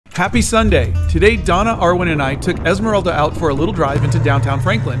Happy Sunday! Today, Donna, Arwen, and I took Esmeralda out for a little drive into downtown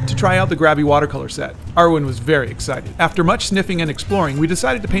Franklin to try out the Grabby watercolor set. Arwen was very excited. After much sniffing and exploring, we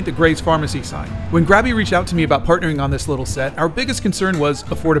decided to paint the Gray's Pharmacy sign. When Grabby reached out to me about partnering on this little set, our biggest concern was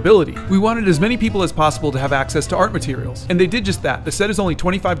affordability. We wanted as many people as possible to have access to art materials, and they did just that. The set is only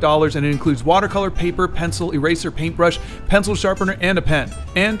 $25 and it includes watercolor, paper, pencil, eraser, paintbrush, pencil sharpener, and a pen.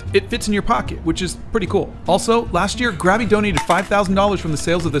 And it fits in your pocket, which is pretty cool. Also, last year, Grabby donated $5,000 from the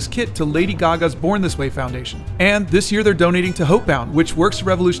sales of this kit to Lady Gaga's Born This Way Foundation. And this year they're donating to Hopebound, which works to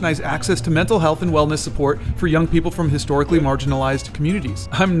revolutionize access to mental health and wellness support for young people from historically marginalized communities.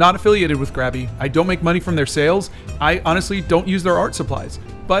 I'm not affiliated with Grabby. I don't make money from their sales. I honestly don't use their art supplies.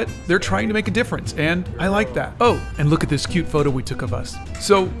 But they're trying to make a difference, and I like that. Oh, and look at this cute photo we took of us.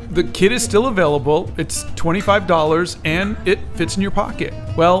 So the kit is still available. It's $25 and it fits in your pocket.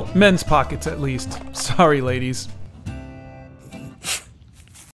 Well, men's pockets at least. Sorry, ladies.